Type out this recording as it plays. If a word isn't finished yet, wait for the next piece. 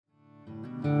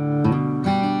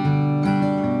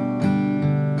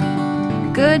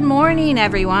Good morning,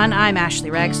 everyone. I'm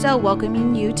Ashley Ragsdale,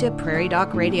 welcoming you to Prairie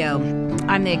Doc Radio.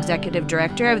 I'm the Executive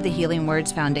Director of the Healing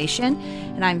Words Foundation,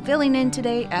 and I'm filling in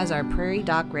today as our Prairie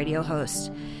Doc Radio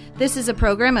host. This is a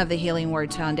program of the Healing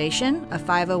Words Foundation, a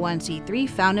 501c3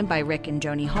 founded by Rick and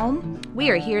Joni Holm. We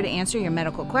are here to answer your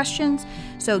medical questions,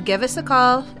 so give us a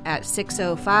call at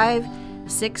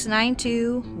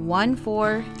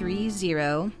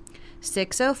 605-692-1430.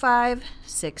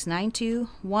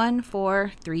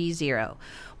 605-692-1430.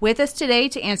 With us today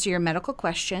to answer your medical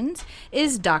questions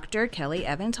is Dr. Kelly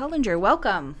Evans-Hullinger.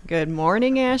 Welcome. Good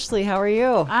morning, Ashley. How are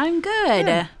you? I'm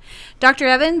good. Dr.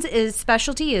 Evans'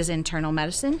 specialty is internal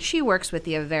medicine. She works with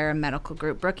the Avera Medical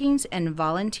Group Brookings and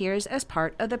volunteers as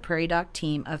part of the Prairie Doc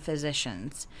team of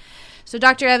physicians. So,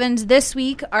 Dr. Evans, this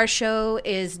week our show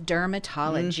is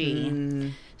dermatology. Mm-hmm.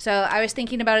 So I was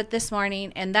thinking about it this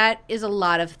morning, and that is a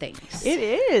lot of things. It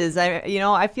is.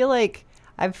 I feel like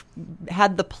I've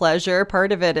had the pleasure.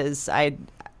 Part of it is I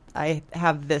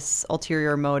have this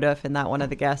ulterior motive, and that one of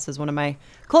the guests is one of my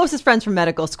closest friends from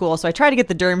medical school. So I try to get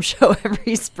the derm show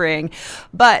every spring,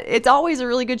 but it's always a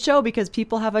really good show because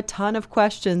people have a ton of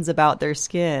questions about their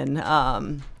skin.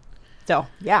 I'm looking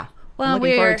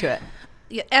forward to it.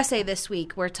 Essay this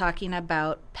week, we're talking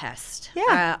about pest.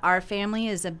 Yeah. Our family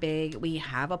is we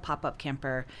have a pop-up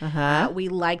camper. We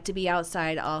like to be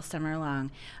outside all summer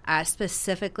long.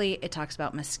 Specifically, it talks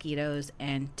about mosquitoes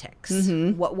and ticks.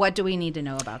 Mm-hmm. What do we need to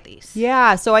know about these?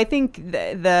 Yeah, so I think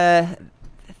the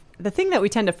thing that we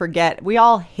tend to forget, we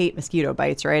all hate mosquito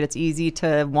bites, right? It's easy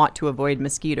to want to avoid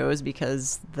mosquitoes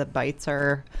because the bites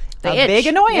are a big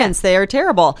annoyance. Yeah. They are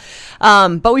terrible.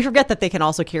 But we forget that they can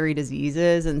also carry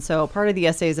diseases. And so part of the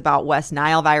essay is about West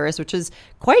Nile virus, which is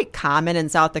quite common in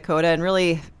South Dakota and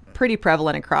really pretty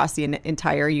prevalent across the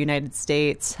entire United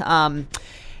States.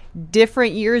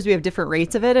 Different years, we have different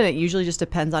rates of it, and it usually just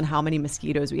depends on how many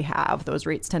mosquitoes we have. Those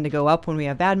rates tend to go up when we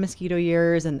have bad mosquito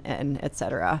years and et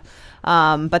cetera.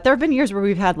 But there have been years where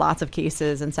we've had lots of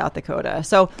cases in South Dakota.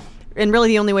 And really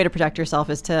the only way to protect yourself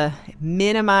is to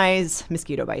minimize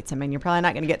mosquito bites. I mean, you're probably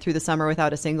not going to get through the summer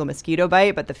without a single mosquito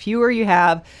bite, but the fewer you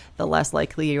have, the less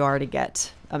likely you are to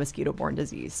get a mosquito-borne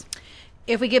disease.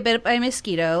 If we get bit by a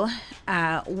mosquito,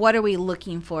 what are we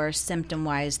looking for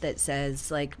symptom-wise that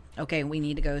says, like, okay, we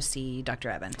need to go see Dr.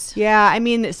 Evans? Yeah, I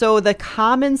mean, so the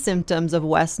common symptoms of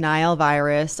West Nile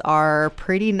virus are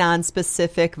pretty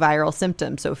nonspecific viral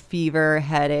symptoms. So fever,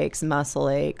 headaches, muscle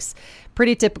aches,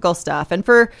 pretty typical stuff. And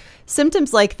for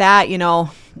symptoms like that,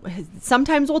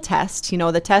 sometimes we'll test.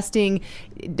 The testing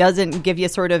doesn't give you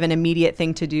sort of an immediate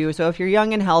thing to do. So if you're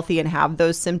young and healthy and have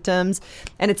those symptoms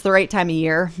and it's the right time of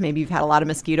year, maybe you've had a lot of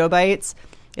mosquito bites,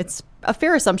 it's a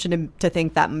fair assumption to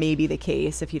think that may be the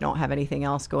case if you don't have anything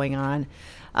else going on.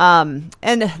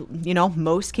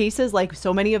 Most cases, like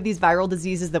so many of these viral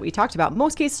diseases that we talked about,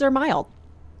 most cases are mild.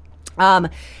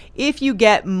 If you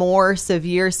get more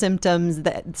severe symptoms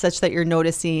such that you're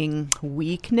noticing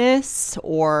weakness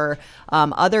or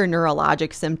other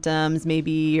neurologic symptoms,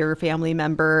 maybe your family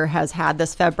member has had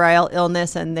this febrile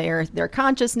illness and their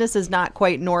consciousness is not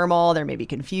quite normal, they're maybe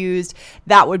confused,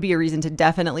 that would be a reason to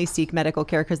definitely seek medical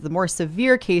care because the more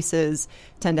severe cases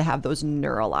tend to have those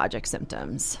neurologic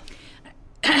symptoms.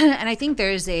 And I think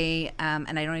there's and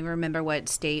I don't even remember what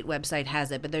state website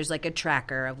has it, but there's like a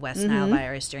tracker of West Nile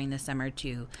virus during the summer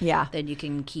too. Yeah. That you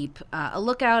can keep a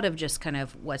lookout of just kind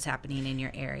of what's happening in your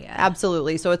area.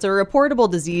 Absolutely. So it's a reportable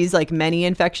disease like many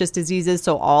infectious diseases.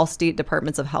 So all state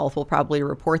departments of health will probably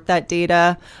report that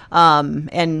data.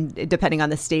 And depending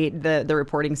on the state, the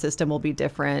reporting system will be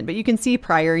different. But you can see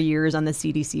prior years on the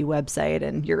CDC website.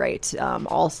 And you're right.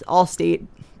 All state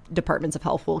departments of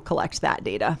health will collect that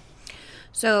data.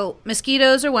 So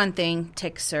mosquitoes are one thing,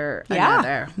 ticks are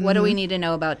another. What do we need to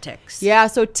know about ticks? Yeah,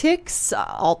 so ticks,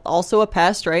 also a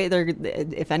pest, right?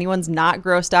 If anyone's not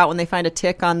grossed out when they find a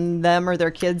tick on them or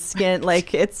their kid's skin,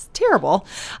 like it's terrible.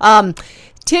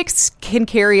 Ticks can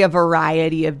carry a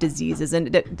variety of diseases, and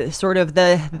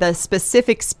the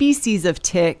specific species of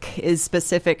tick is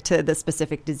specific to the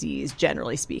specific disease,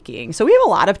 generally speaking. So we have a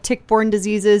lot of tick-borne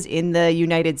diseases in the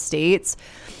United States,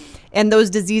 and those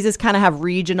diseases kind of have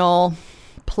regional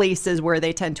places where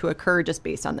they tend to occur just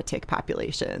based on the tick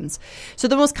populations. So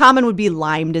the most common would be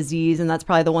Lyme disease, and that's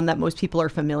probably the one that most people are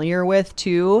familiar with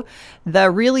too.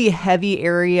 The really heavy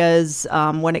areas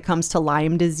when it comes to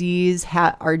Lyme disease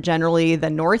are generally the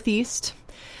Northeast,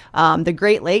 the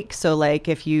Great Lakes. So like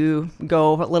if you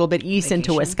go a little bit east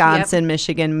into Wisconsin,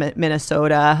 Michigan,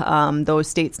 Minnesota, those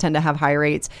states tend to have high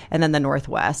rates, and then the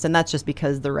Northwest. And that's just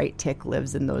because the right tick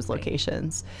lives in those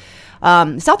locations.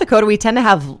 South Dakota, we tend to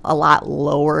have a lot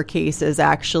lower cases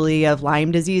actually of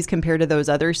Lyme disease compared to those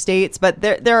other states, but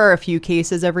there are a few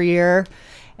cases every year.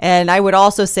 And I would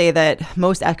also say that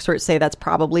most experts say that's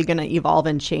probably going to evolve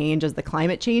and change as the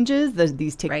climate changes.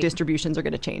 These tick distributions are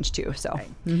going to change too. So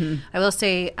I will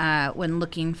say when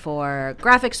looking for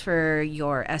graphics for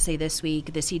your essay this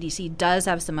week, the CDC does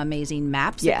have some amazing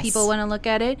maps if people want to look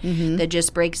at it that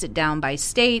just breaks it down by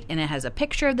state, and it has a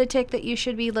picture of the tick that you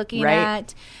should be looking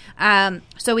at.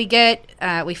 So we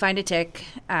find a tick,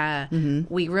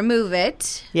 we remove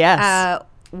it. Yes.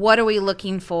 What are we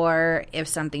looking for if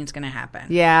something's going to happen?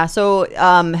 Yeah, so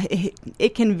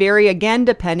it can vary, again,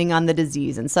 depending on the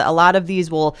disease. And so a lot of these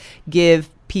will give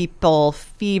people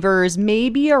fevers,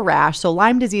 maybe a rash. So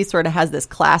Lyme disease sort of has this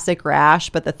classic rash,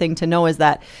 but the thing to know is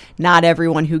that not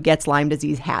everyone who gets Lyme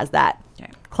disease has that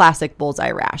classic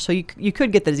bullseye rash. So you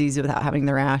could get the disease without having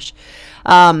the rash.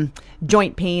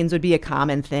 Joint pains would be a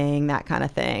common thing, that kind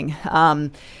of thing.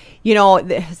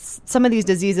 Some of these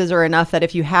diseases are enough that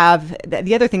if you have,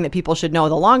 the other thing that people should know,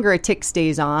 the longer a tick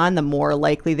stays on, the more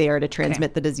likely they are to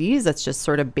transmit the disease. That's just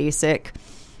sort of basic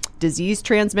disease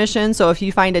transmission. So if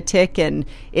you find a tick and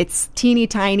it's teeny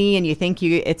tiny and you think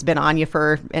it's been on you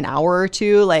for an hour or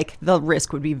two, like the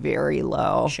risk would be very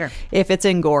low. Sure. If it's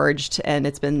engorged and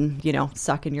it's been,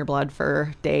 sucking your blood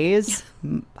for days,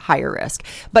 higher risk.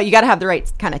 But you got to have the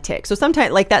right kind of tick. So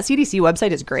sometimes, like that CDC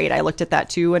website is great. I looked at that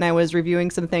too when I was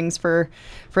reviewing some things for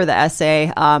the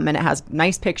essay. And it has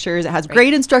nice pictures. It has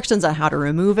great instructions on how to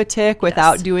remove a tick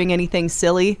without doing anything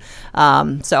silly.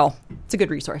 So it's a good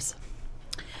resource.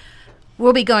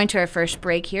 We'll be going to our first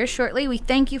break here shortly. We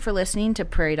thank you for listening to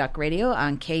Prairie Doc Radio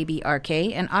on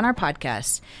KBRK and on our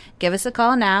podcast. Give us a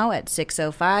call now at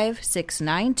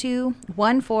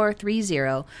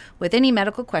 605-692-1430 with any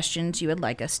medical questions you would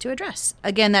like us to address.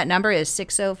 Again, that number is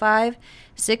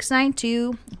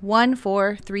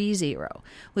 605-692-1430.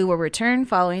 We will return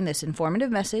following this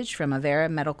informative message from Avera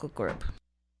Medical Group.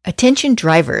 Attention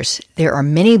drivers, there are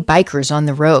many bikers on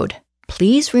the road.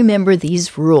 Please remember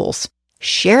these rules.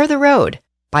 Share the road.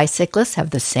 Bicyclists have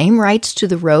the same rights to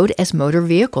the road as motor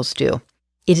vehicles do.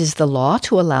 It is the law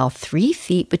to allow 3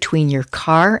 feet between your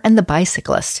car and the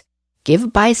bicyclist.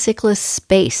 Give bicyclists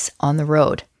space on the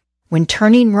road. When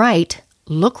turning right,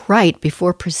 look right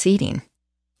before proceeding.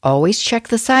 Always check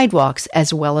the sidewalks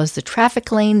as well as the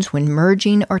traffic lanes when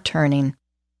merging or turning.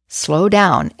 Slow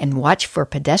down and watch for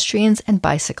pedestrians and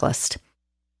bicyclists.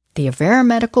 The Avera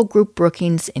Medical Group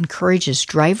Brookings encourages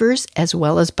drivers as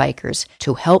well as bikers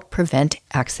to help prevent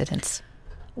accidents.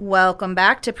 Welcome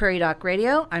back to Prairie Doc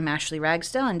Radio. I'm Ashley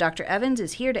Ragsdale, and Dr. Evans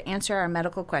is here to answer our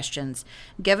medical questions.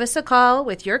 Give us a call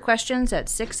with your questions at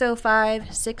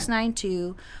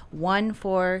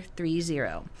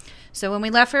 605-692-1430. So when we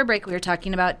left for a break, we were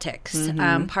talking about ticks.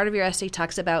 Part of your essay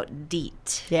talks about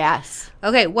DEET. Yes.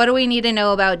 Okay, what do we need to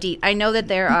know about DEET? I know that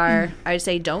there are, I'd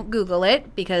say don't Google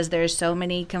it because there's so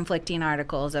many conflicting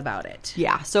articles about it.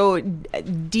 Yeah, so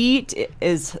DEET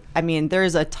is,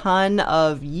 there's a ton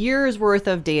of years worth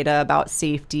of data about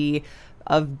safety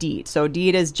of DEET. So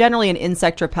DEET is generally an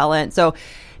insect repellent. So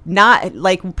not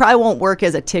like probably won't work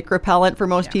as a tick repellent for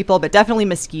most people, but definitely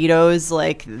mosquitoes,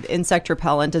 like insect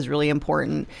repellent is really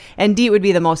important. And DEET would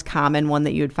be the most common one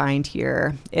that you would find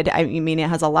here. It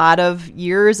has a lot of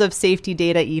years of safety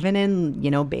data, even in,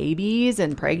 babies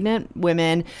and pregnant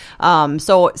women.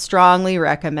 So strongly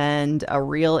recommend a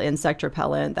real insect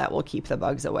repellent that will keep the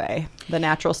bugs away. The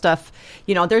natural stuff,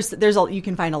 you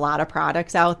can find a lot of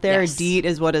products out there. Yes. DEET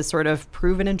is what is sort of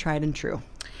proven and tried and true.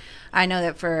 I know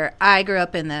that I grew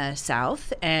up in the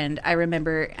South, and I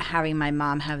remember having my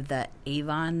mom have the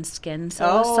Avon Skin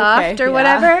Soft or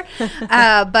whatever.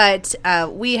 But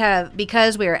we have,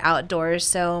 because we were outdoors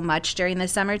so much during the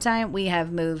summertime, we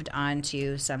have moved on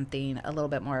to something a little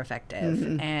bit more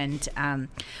effective. And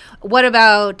what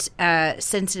about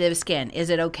sensitive skin? Is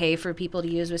it okay for people to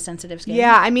use with sensitive skin?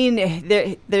 Yeah,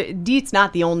 the DEET's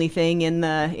not the only thing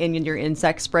in your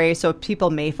insect spray, so people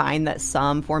may find that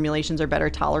some formulations are better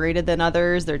tolerated than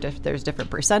others. There's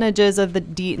different percentages of the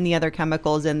DEET and the other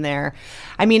chemicals in there.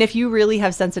 If you really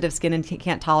have sensitive skin and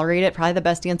can't tolerate it, probably the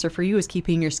best answer for you is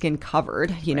keeping your skin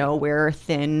covered. Wear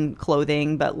thin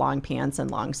clothing but long pants and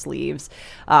long sleeves,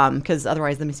 because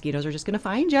otherwise the mosquitoes are just going to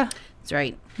find you. That's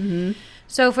right.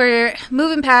 So if we're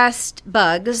moving past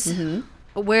bugs,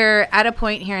 we're at a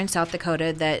point here in South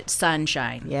Dakota that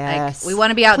sunshine. Yes. We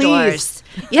want to be outdoors.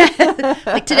 Yeah.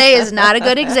 Like today is not a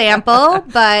good example,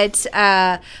 but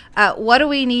what do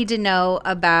we need to know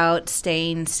about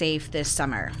staying safe this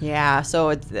summer? Yeah. So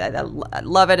I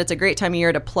love it. It's a great time of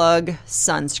year to plug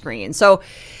sunscreen. So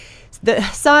The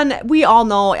sun, we all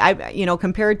know,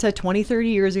 compared to 20, 30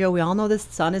 years ago, we all know the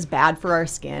sun is bad for our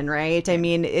skin, right? I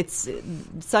mean, it's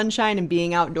sunshine and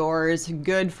being outdoors,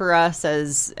 good for us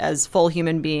as full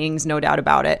human beings, no doubt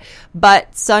about it.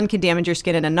 But sun can damage your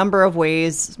skin in a number of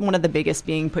ways, one of the biggest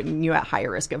being putting you at higher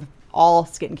risk of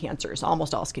almost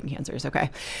all skin cancers. Okay.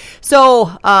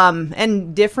 So,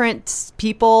 and different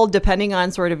people, depending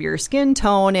on sort of your skin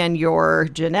tone and your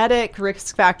genetic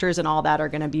risk factors and all that, are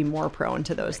going to be more prone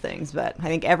to those things. But I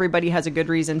think everybody has a good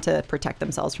reason to protect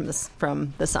themselves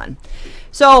from the sun.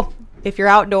 So if you're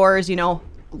outdoors,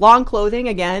 long clothing,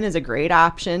 again, is a great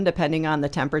option depending on the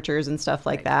temperatures and stuff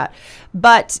like that.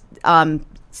 But,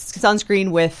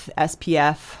 sunscreen with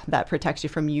SPF that protects you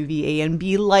from UVA and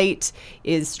B light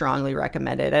is strongly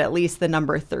recommended at least the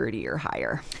number 30 or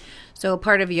higher. So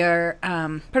part of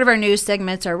our news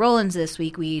segments, our roll-ins this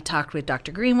week, we talked with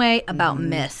Dr. Greenway about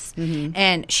mists. Mm-hmm.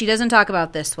 And she doesn't talk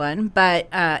about this one, but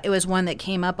it was one that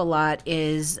came up a lot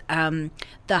is the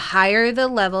higher the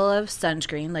level of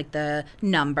sunscreen, like the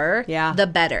number, the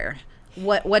better.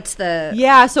 What's the...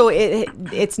 Yeah, so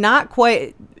it's not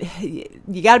quite...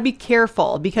 You got to be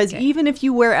careful because even if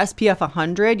you wear SPF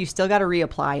 100, you still got to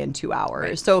reapply in 2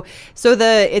 hours. Right.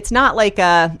 So it's not like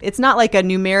a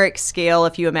numeric scale.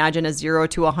 If you imagine a 0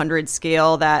 to 100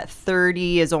 scale, that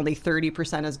 30 is only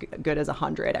 30% as good as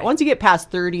 100. Right. Once you get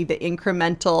past 30, the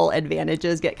incremental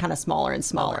advantages get kind of smaller and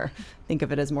smaller. Think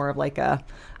of it as more of like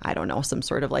some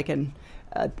sort of like an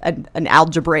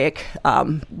algebraic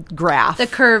graph. The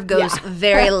curve goes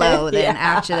very low then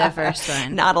after the first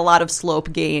one. Not a lot of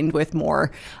slope gained with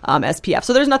more SPF.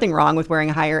 So there's nothing wrong with wearing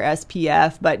a higher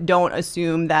SPF, but don't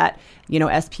assume that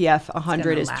SPF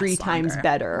 100 is 3 times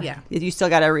better. Yeah. You still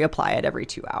got to reapply it every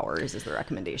 2 hours is the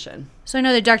recommendation. So I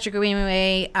know that Dr.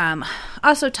 Greenway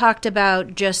also talked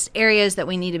about just areas that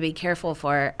we need to be careful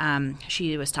for.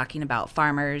 She was talking about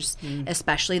farmers,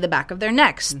 especially the back of their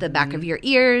necks, the back of your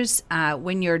ears.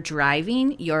 When you're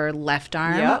driving, your left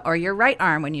arm or your right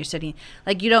arm when you're sitting.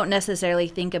 Like you don't necessarily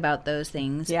think about those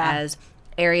things as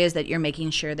areas that you're making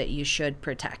sure that you should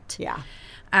protect. Yeah.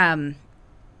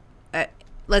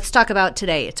 Let's talk about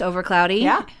today. It's over cloudy.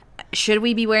 Yeah. Should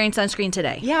we be wearing sunscreen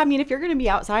today? Yeah, I mean, if you're going to be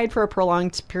outside for a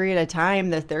prolonged period of time,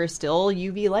 that there's still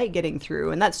UV light getting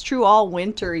through. And that's true all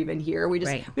winter even here. We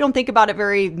don't think about it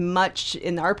very much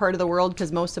in our part of the world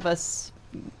because most of us,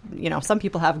 some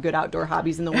people have good outdoor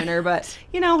hobbies in the winter, but,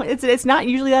 it's not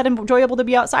usually that enjoyable to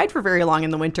be outside for very long in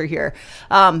the winter here.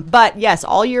 But yes,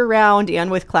 all year round and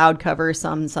with cloud cover,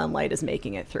 some sunlight is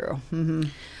making it through. Mm-hmm.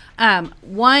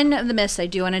 One of the myths I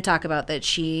do want to talk about that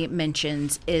she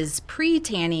mentions is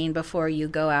pre-tanning before you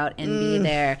go out and be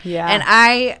there.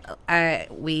 Yeah. And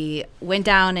we went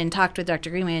down and talked with Dr.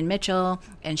 Greenway and Mitchell,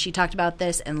 and she talked about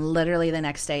this, and literally the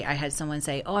next day I had someone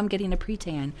say, I'm getting a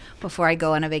pre-tan before I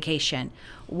go on a vacation.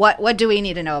 What do we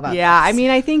need to know about this? I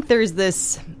mean, I think there's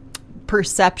this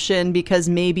perception because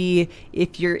maybe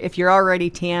if you're already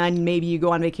tan, maybe you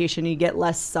go on vacation and you get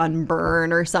less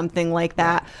sunburn or something like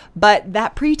that. But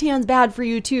that pre-tan's bad for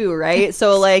you too, right?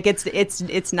 So like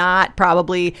it's not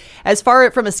probably, as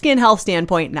far from a skin health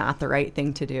standpoint, not the right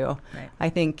thing to do. Right. I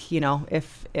think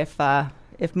if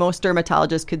most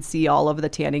dermatologists could see all of the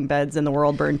tanning beds in the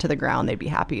world burned to the ground, they'd be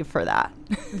happy for that.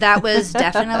 That was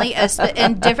definitely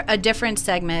a different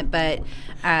segment, but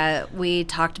we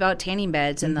talked about tanning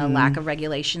beds and the lack of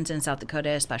regulations in South Dakota,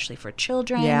 especially for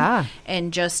children. Yeah.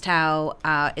 And just how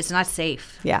it's not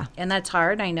safe. Yeah. And that's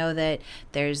hard. I know that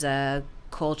there's a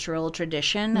cultural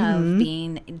tradition of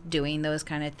doing those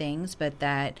kind of things, but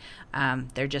that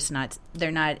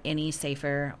they're not any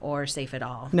safer or safe at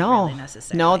all. No, really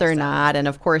necessarily. No, they're not. And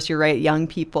of course, you're right. Young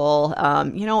people,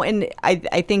 and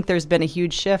I think there's been a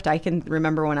huge shift. I can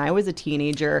remember when I was a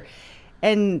teenager.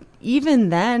 And even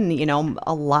then,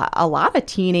 a lot of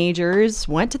teenagers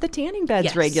went to the tanning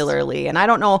beds regularly. And I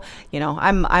don't know,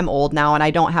 I'm old now and I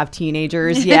don't have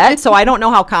teenagers yet, so I don't know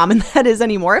how common that is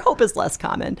anymore. I hope it's less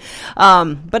common.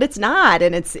 But it's not,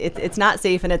 and it's not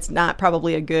safe, and it's not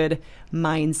probably a good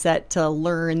mindset to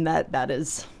learn that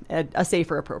is a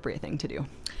safer, appropriate thing to do.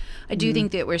 I do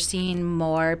think that we're seeing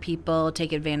more people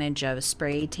take advantage of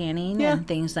spray tanning and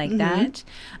things like that.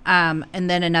 And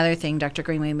then another thing Dr.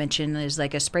 Greenway mentioned is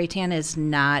like a spray tan is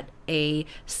not a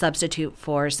substitute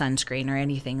for sunscreen or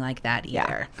anything like that either.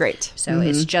 Yeah, great. So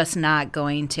it's just not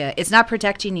going to, it's not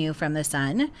protecting you from the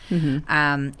sun.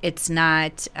 It's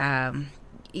not,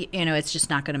 it's just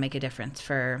not going to make a difference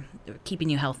for keeping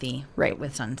you healthy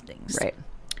with sun things. Right.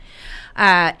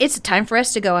 It's time for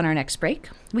us to go on our next break.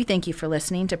 We thank you for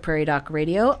listening to Prairie Doc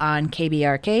Radio on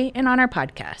KBRK and on our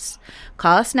podcasts.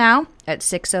 Call us now at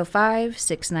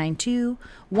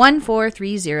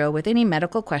 605-692-1430 with any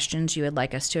medical questions you would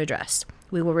like us to address.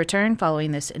 We will return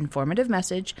following this informative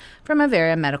message from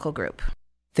Avera Medical Group.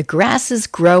 The grass is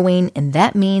growing, and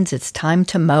that means it's time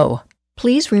to mow.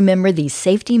 Please remember these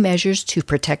safety measures to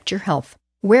protect your health.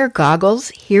 Wear goggles,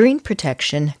 hearing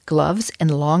protection, gloves, and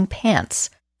long pants.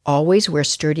 Always wear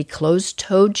sturdy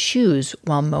closed-toed shoes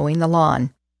while mowing the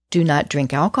lawn. Do not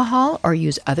drink alcohol or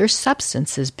use other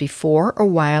substances before or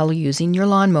while using your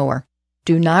lawnmower.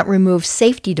 Do not remove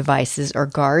safety devices or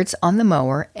guards on the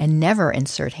mower, and never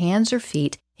insert hands or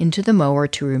feet into the mower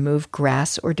to remove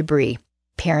grass or debris.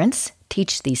 Parents,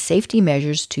 teach these safety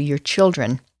measures to your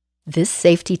children. This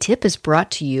safety tip is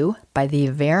brought to you by the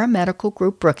Avera Medical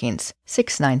Group Brookings,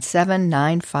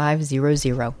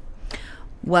 697-9500.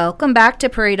 Welcome back to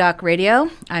Prairie Doc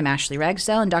Radio. I'm Ashley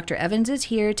Ragsdale, and Dr. Evans is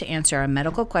here to answer our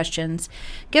medical questions.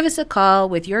 Give us a call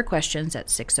with your questions at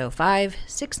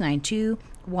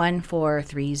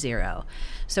 605-692-1430.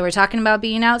 So we're talking about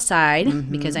being outside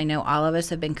because I know all of us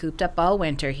have been cooped up all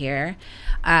winter here.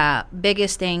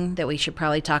 Biggest thing that we should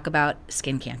probably talk about,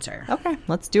 skin cancer. Okay,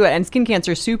 let's do it. And skin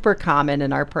cancer is super common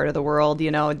in our part of the world.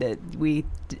 You know, that we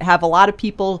have a lot of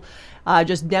people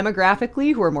just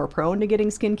demographically who are more prone to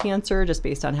getting skin cancer just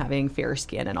based on having fair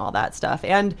skin and all that stuff.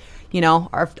 And, you know,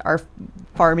 our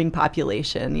farming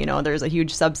population, you know, there's a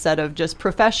huge subset of just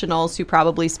professionals who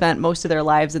probably spent most of their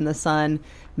lives in the sun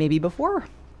maybe before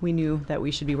we knew that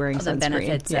we should be wearing sunscreen. The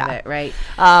benefits of it, right?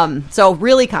 So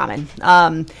really common.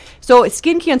 So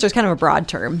skin cancer is kind of a broad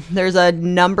term. There's a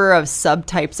number of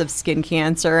subtypes of skin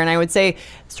cancer, and I would say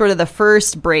sort of the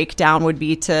first breakdown would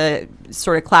be to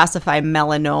sort of classify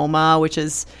melanoma, which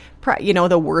is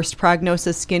the worst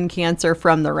prognosis skin cancer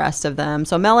from the rest of them.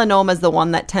 So melanoma is the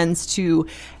one that tends to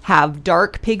have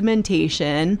dark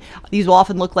pigmentation. These will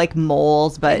often look like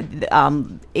moles, but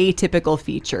atypical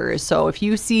features. So if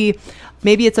you see,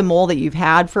 maybe it's a mole that you've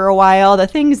had for a while, the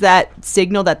things that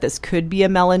signal that this could be a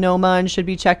melanoma and should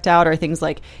be checked out are things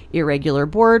like irregular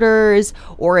borders,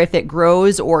 or if it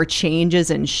grows or changes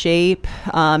in shape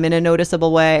in a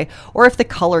noticeable way, or if the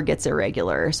color gets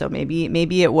irregular. So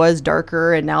maybe it was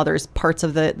darker and now there's parts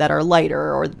of it that are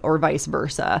lighter, or vice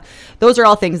versa. Those are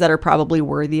all things that are probably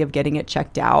worthy of getting it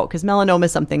checked out, because melanoma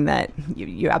is something that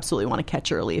you absolutely want to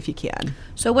catch early if you can.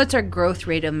 So what's our growth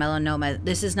rate of melanoma?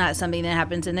 This is not something that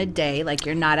happens in a day, like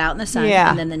you're not out in the sun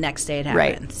and then the next day it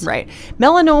happens. Right.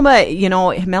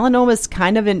 Melanoma is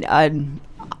kind of an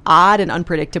odd and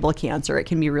unpredictable cancer. It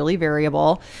can be really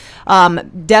variable.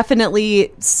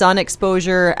 Definitely sun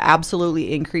exposure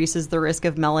absolutely increases the risk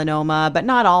of melanoma, but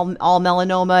not all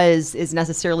melanoma is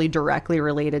necessarily directly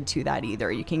related to that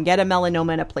either. You can get a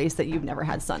melanoma in a place that you've never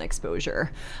had sun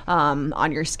exposure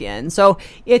on your skin. So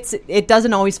it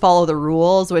doesn't always follow the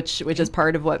rules, which is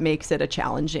part of what makes it a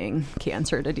challenging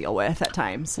cancer to deal with at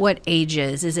times. What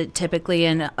ages? Is it typically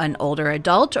in an older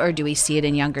adult, or do we see it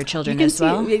in younger children as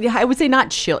well? I would say not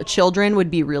children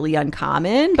would be really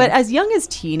uncommon, but as young as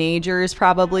teenagers,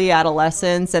 probably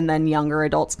adolescents, and then younger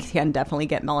adults can definitely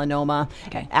get melanoma,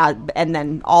 and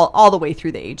then all the way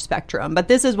through the age spectrum. But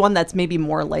this is one that's maybe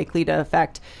more likely to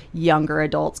affect younger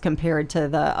adults compared to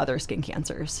the other skin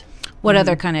cancers. What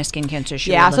other kind of skin cancers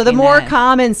should we be looking so the more at?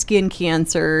 common skin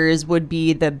cancers would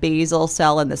be the basal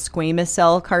cell and the squamous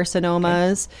cell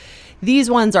carcinomas. Okay.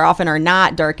 These ones are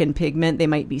not dark in pigment. They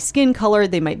might be skin colored.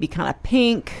 They might be kind of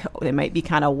pink. They might be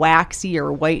kind of waxy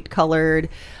or white colored.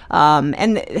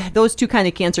 And those two kind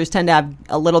of cancers tend to have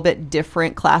a little bit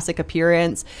different classic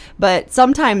appearance, but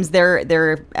sometimes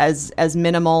they're as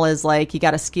minimal as like you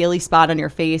got a scaly spot on your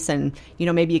face and,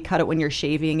 maybe you cut it when you're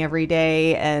shaving every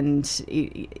day and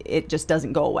it just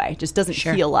doesn't go away, just doesn't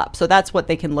heal up. So that's what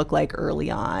they can look like early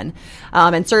on.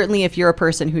 And certainly if you're a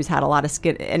person who's had a lot of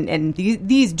skin, and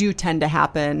these do tend to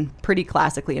happen pretty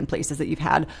classically in places that you've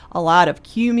had a lot of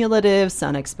cumulative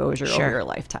sun exposure over your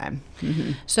lifetime.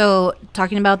 Mm-hmm. So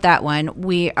talking about that one,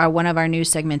 one of our news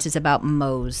segments is about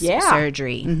Mohs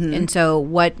surgery. Mm-hmm. And so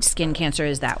what skin cancer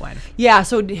is that one? Yeah,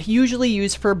 so usually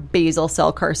used for basal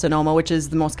cell carcinoma, which is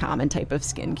the most common type of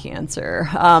skin cancer.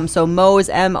 So Mohs,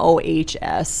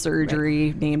 M-O-H-S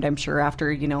surgery, named, I'm sure,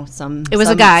 after, some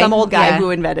old guy who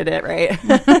invented it, right?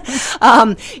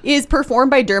 Is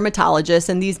performed by dermatologists,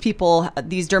 and these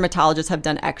dermatologists have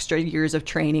done extra years of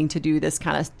training to do this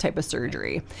kind of type of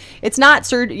surgery. It's not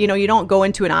surgery, you don't go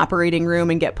into an operating room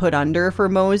and get put under for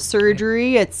Mohs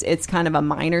surgery. It's kind of a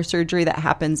minor surgery that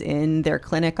happens in their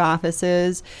clinic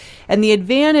offices. And the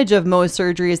advantage of Mohs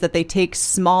surgery is that they take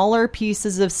smaller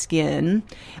pieces of skin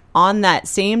on that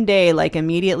same day, like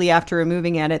immediately after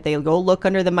removing it. They'll go look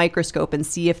under the microscope and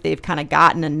see if they've kind of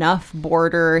gotten enough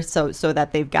border so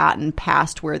that they've gotten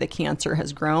past where the cancer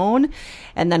has grown.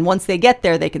 And then once they get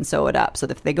there, they can sew it up. So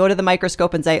if they go to the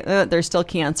microscope and say, there's still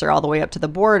cancer all the way up to the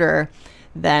border,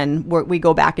 then we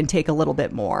go back and take a little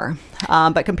bit more.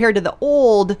 But compared to the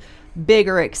old,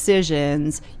 bigger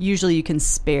excisions, usually you can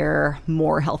spare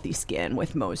more healthy skin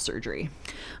with Mohs surgery.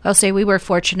 I'll say we were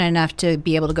fortunate enough to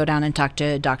be able to go down and talk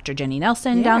to Dr. Jenny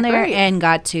Nelson down there, great. And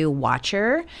got to watch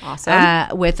her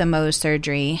with a Mohs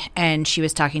surgery. And she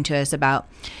was talking to us about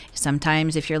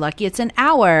sometimes, if you're lucky, it's an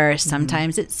hour.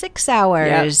 Sometimes it's 6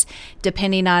 hours,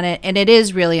 depending on it. And it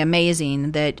is really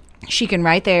amazing that she can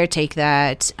right there take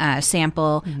that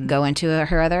sample, go into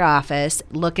her other office,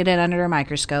 look at it under her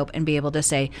microscope, and be able to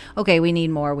say, okay, we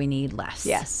need more, we need less.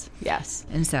 Yes.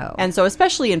 And so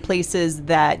especially in places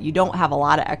that you don't have a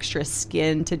lot of extra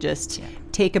skin to just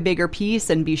take a bigger piece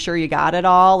and be sure you got it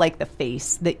all, like the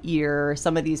face, the ear,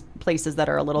 some of these places that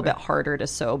are a little bit harder to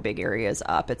sew big areas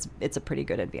up. It's a pretty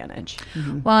good advantage.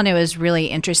 Well, and it was really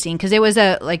interesting because it was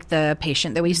the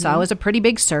patient that we saw was a pretty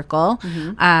big circle.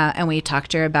 And we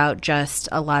talked to her about just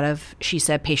a lot of, she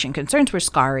said patient concerns were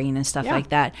scarring and stuff like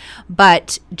that.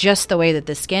 But just the way that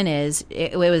the skin is,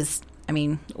 it was,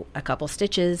 a couple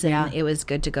stitches and it was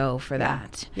good to go for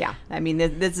that. Yeah.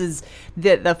 This is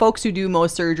the folks who do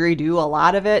Mohs surgery do a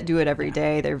lot of it, do it every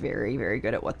day. They're very, very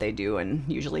good at what they do. And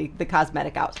usually the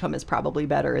cosmetic outcome is probably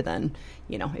better than,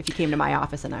 if you came to my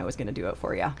office and I was going to do it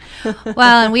for you.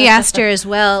 Well, and we asked her as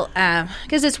well,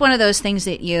 because it's one of those things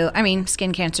that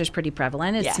skin cancer is pretty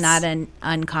prevalent. It's not an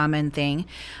uncommon thing.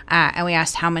 And we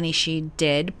asked how many she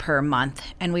did per month.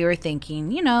 And we were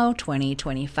thinking, 20,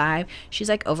 25. She's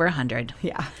like over 100.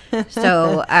 Yeah.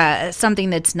 So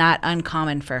something that's not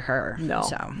uncommon for her.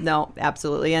 No,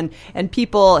 absolutely. And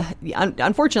people,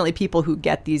 unfortunately, people who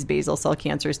get these basal cell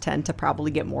cancers tend to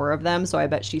probably get more of them. So I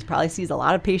bet she probably sees a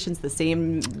lot of patients, the same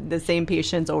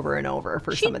patients over and over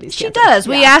for some of these cancers. She does.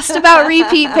 Yeah. We asked about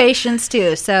repeat patients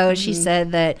too. So she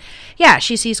said that,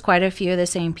 she sees quite a few of the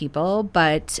same people,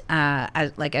 but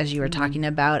as you were talking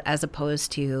about, as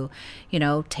opposed to,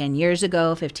 10 years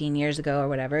ago, 15 years ago or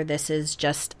whatever, this is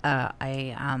just a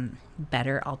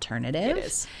better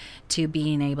alternative to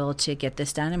being able to get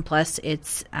this done. And plus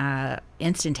it's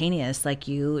instantaneous.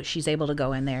 She's able to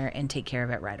go in there and take care of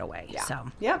it right away. Yeah.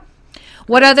 So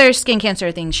What other skin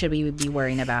cancer things should we be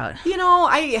worrying about?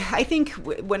 I think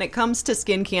when it comes to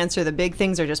skin cancer, the big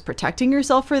things are just protecting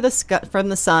yourself from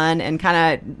the sun and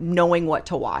kind of knowing what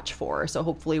to watch for. So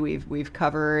hopefully we've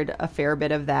covered a fair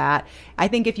bit of that. I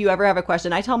think if you ever have a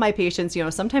question, I tell my patients,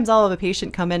 sometimes I'll have a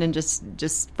patient come in and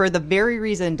just for the very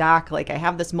reason, doc, I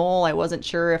have this mole, I wasn't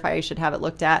sure if I should have it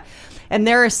looked at. And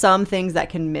there are some things that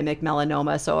can mimic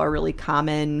melanoma. So a really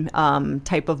common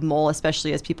type of mole,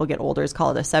 especially as people get older, is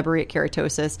called a seborrheic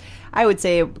keratosis. I would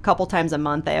say a couple times a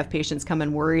month I have patients come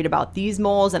in worried about these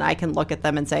moles, and I can look at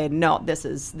them and say, no, this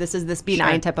is this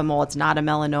benign type of mole. It's not a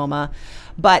melanoma.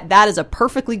 But that is a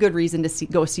perfectly good reason to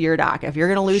go see your doc. If you're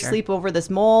going to lose sleep over this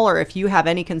mole, or if you have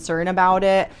any concern about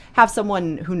it, have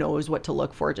someone who knows what to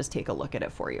look for just take a look at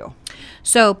it for you.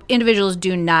 So individuals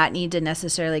do not need to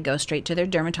necessarily go straight to their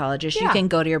dermatologist. You can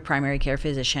go to your primary care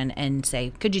physician and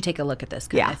say, could you take a look at this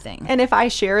kind of thing? And if I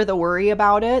share the worry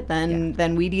about it,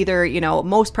 then we'd either,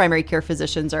 most primary care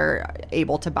physicians are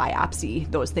able to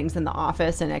biopsy those things in the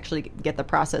office and actually get the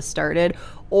process started,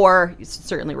 or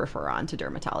certainly refer on to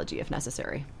dermatology if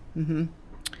necessary.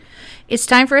 It's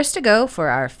time for us to go for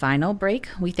our final break.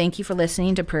 We thank you for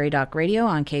listening to Prairie Doc Radio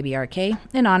on KBRK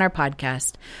and on our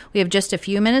podcast. We have just a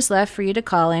few minutes left for you to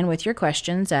call in with your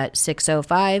questions at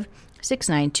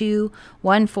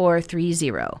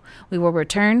 605-692-1430. We will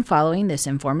return following this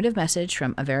informative message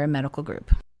from Avera Medical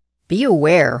Group. Be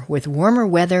aware, with warmer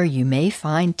weather, you may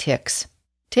find ticks.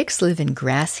 Ticks live in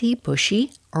grassy,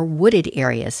 bushy, or wooded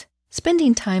areas.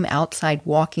 Spending time outside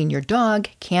walking your dog,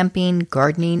 camping,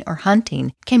 gardening, or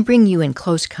hunting can bring you in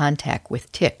close contact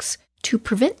with ticks. To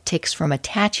prevent ticks from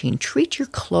attaching, treat your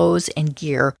clothes and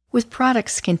gear with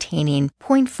products containing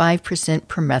 0.5%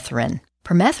 permethrin.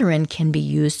 Permethrin can be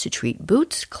used to treat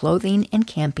boots, clothing, and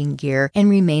camping gear and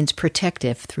remains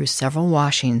protective through several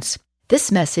washings.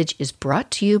 This message is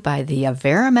brought to you by the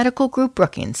Avera Medical Group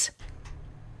Brookings.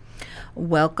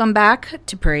 Welcome back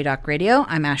to Prairie Doc Radio.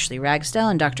 I'm Ashley Ragsdale,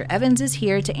 and Dr. Evans is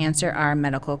here to answer our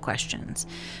medical questions.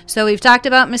 So we've talked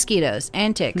about mosquitoes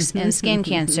and ticks and skin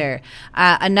cancer.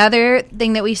 Another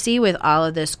thing that we see with all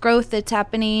of this growth that's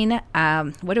happening,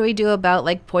 what do we do about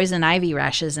like poison ivy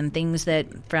rashes and things that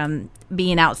from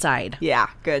being outside? Yeah,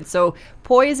 good. So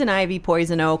poison ivy,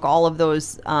 poison oak, all of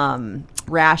those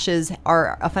rashes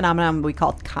are a phenomenon we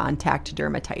call contact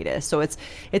dermatitis. So it's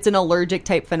an allergic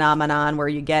type phenomenon where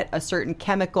you get a certain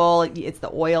chemical. It's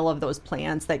the oil of those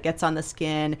plants that gets on the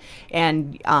skin,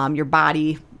 and your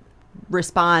body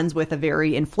responds with a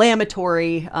very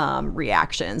inflammatory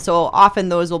reaction. So often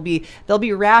there'll be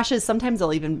rashes. Sometimes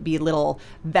there'll even be little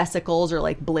vesicles or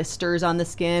like blisters on the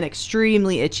skin,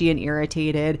 extremely itchy and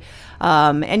irritated.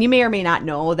 And you may or may not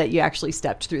know that you actually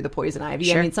stepped through the poison ivy.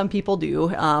 Sure. I mean, some people do,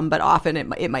 but often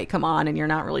it might come on and you're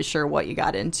not really sure what you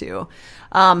got into.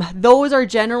 Those are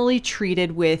generally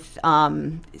treated with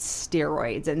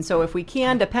steroids. And so if we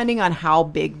can, depending on how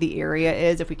big the area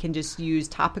is, if we can just use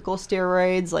topical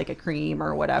steroids like a cream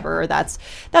or whatever, that's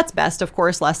best. Of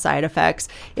course, less side effects.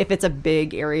 If it's a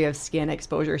big area of skin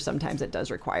exposure, sometimes it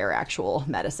does require actual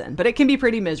medicine, but it can be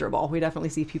pretty miserable. We definitely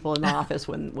see people in the office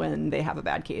when they have a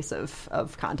bad case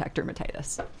of contact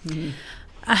dermatitis. Mm-hmm.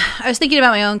 I was thinking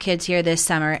about my own kids here this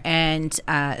summer, and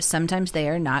sometimes they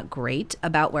are not great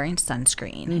about wearing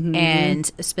sunscreen. Mm-hmm.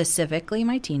 And specifically,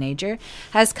 my teenager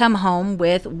has come home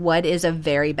with what is a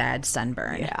very bad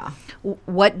sunburn. Yeah.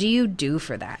 What do you do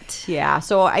for that? Yeah.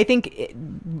 So I think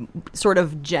sort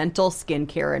of gentle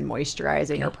skincare and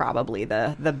moisturizing are probably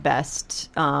the best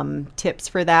tips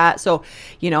for that. So,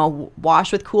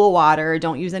 wash with cool water.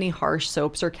 Don't use any harsh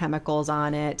soaps or chemicals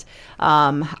on it.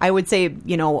 I would say,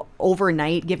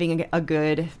 overnight, giving a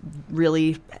good,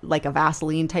 really like a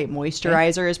Vaseline type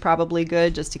moisturizer is probably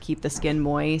good, just to keep the skin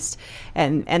moist,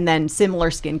 and then similar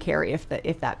skincare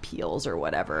if that peels or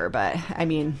whatever. But I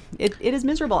mean, it is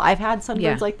miserable. I've had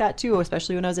sunburns like that too,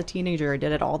 especially when I was a teenager. I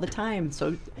did it all the time.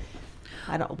 So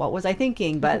what was I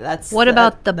thinking? But that's what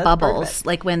about the bubbles?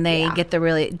 Like when they get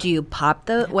do you pop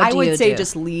the? I would say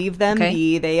just leave them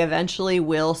be. They eventually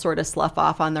will sort of slough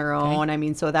off on their own. I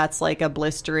mean, so that's like a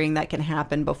blistering that can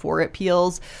happen before it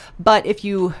peels. But if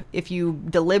you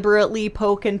deliberately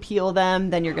poke and peel them,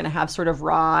 then you're going to have sort of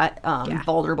raw,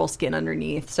 vulnerable skin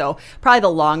underneath. So probably the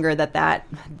longer that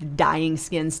dying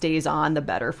skin stays on, the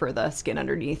better for the skin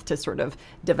underneath to sort of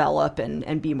develop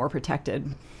and be more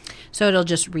protected. So it'll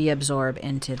just reabsorb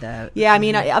into the... Yeah, I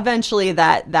mean, eventually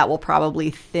that will probably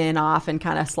thin off and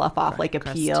kind of slough off like a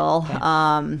peel.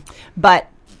 Okay. But,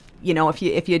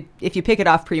 if you pick it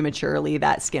off prematurely,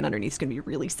 that skin underneath is going to be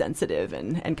really sensitive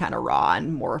and kind of raw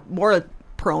and more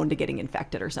prone to getting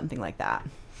infected or something like that.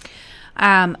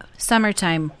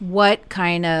 Summertime, what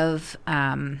kind of...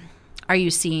 are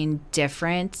you seeing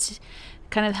different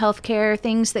kind of healthcare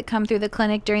things that come through the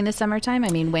clinic during the summertime? I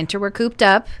mean, winter we're cooped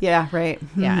up. Yeah, right.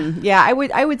 Yeah. Mm-hmm. Yeah,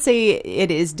 I would say it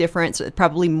is different. So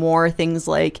probably more things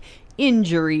like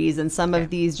injuries and some of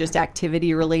these just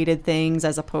activity related things,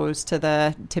 as opposed to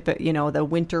the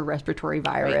winter respiratory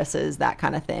viruses, that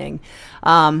kind of thing.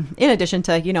 In addition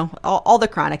to, all the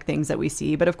chronic things that we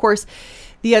see. But of course,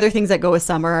 the other things that go with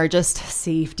summer are just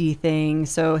safety things.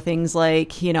 So things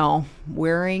like,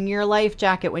 wearing your life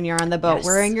jacket when you're on the boat,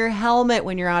 wearing your helmet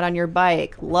when you're out on your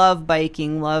bike. Love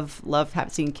biking, love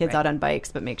seeing kids out on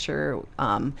bikes, but make sure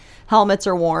helmets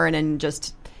are worn, and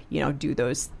just, do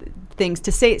those things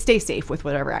to stay safe with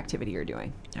whatever activity you're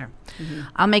doing. Sure. Mm-hmm.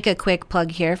 I'll make a quick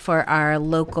plug here for our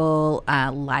local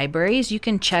libraries. You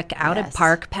can check out a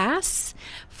park pass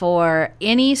for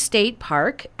any state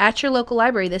park at your local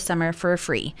library this summer for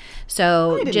free.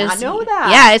 So I did not know that.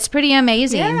 Yeah, it's pretty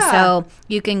amazing. Yeah. So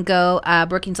you can go,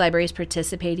 Brookings Library is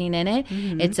participating in it.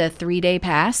 Mm-hmm. It's a 3-day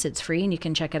pass. It's free, and you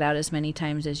can check it out as many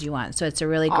times as you want. So it's a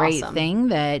really great thing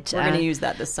that we're going to use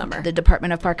that this summer. The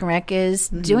Department of Park and Rec is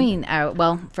doing,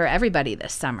 for everybody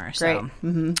this summer. So,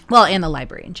 well, and the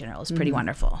library in general is pretty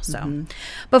wonderful. So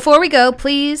before we go,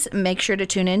 please make sure to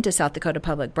tune in to South Dakota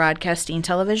Public Broadcasting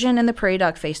Television and the Prairie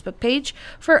Doc Facebook page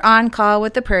for On Call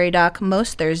with the Prairie Doc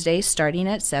most Thursdays starting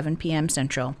at 7 p.m.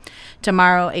 Central.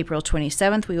 Tomorrow, April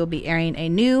 27th, we will be airing a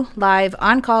new live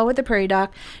On Call with the Prairie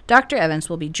Doc. Dr. Evans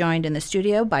will be joined in the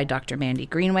studio by Dr. Mandy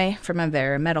Greenway from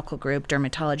Avera Medical Group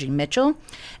Dermatology Mitchell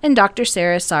and Dr.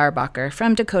 Sarah Sauerbacher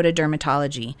from Dakota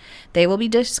Dermatology. They will be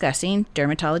discussing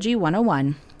Dermatology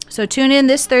 101. So tune in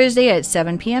this Thursday at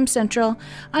 7 p.m. Central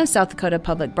on South Dakota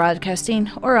Public Broadcasting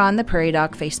or on the Prairie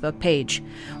Doc Facebook page.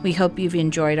 We hope you've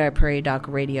enjoyed our Prairie Doc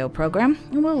radio program,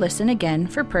 and we'll listen again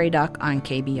for Prairie Doc on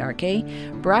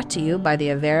KBRK, brought to you by the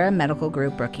Avera Medical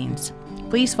Group Brookings.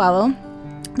 Please follow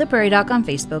the Prairie Doc on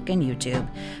Facebook and YouTube.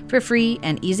 For free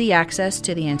and easy access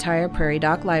to the entire Prairie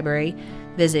Doc library,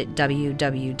 visit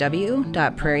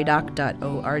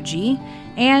www.prairiedoc.org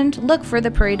and look for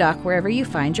the Prairie Doc wherever you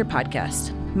find your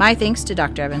podcast. My thanks to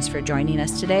Dr. Evans for joining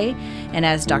us today, and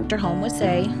as Dr. Holm would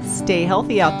say, stay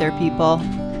healthy out there, people.